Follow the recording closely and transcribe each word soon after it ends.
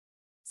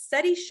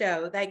Studies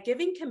show that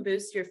giving can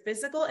boost your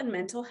physical and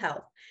mental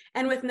health.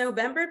 And with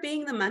November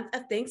being the month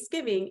of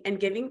Thanksgiving and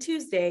Giving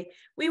Tuesday,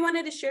 we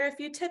wanted to share a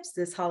few tips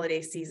this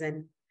holiday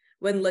season.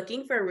 When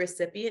looking for a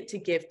recipient to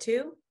give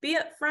to, be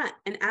upfront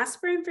and ask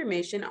for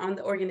information on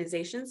the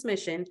organization's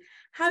mission,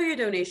 how your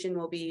donation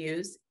will be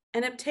used,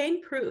 and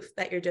obtain proof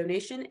that your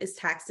donation is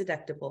tax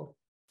deductible.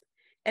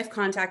 If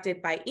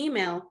contacted by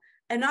email,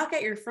 a knock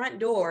at your front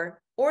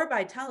door, or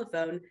by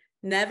telephone,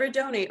 never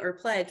donate or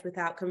pledge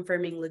without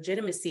confirming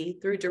legitimacy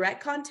through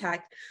direct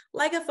contact,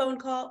 like a phone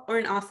call or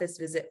an office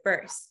visit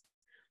first.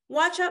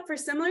 Watch out for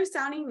similar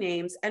sounding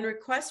names and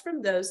requests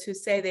from those who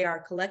say they are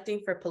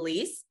collecting for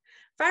police,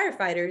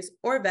 firefighters,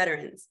 or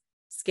veterans.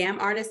 Scam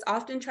artists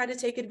often try to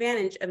take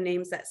advantage of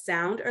names that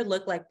sound or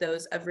look like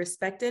those of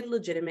respected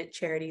legitimate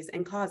charities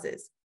and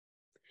causes.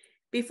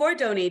 Before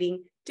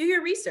donating, do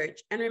your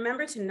research and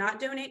remember to not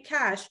donate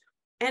cash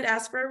and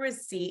ask for a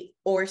receipt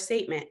or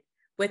statement.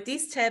 With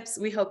these tips,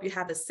 we hope you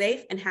have a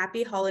safe and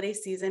happy holiday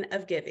season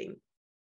of giving.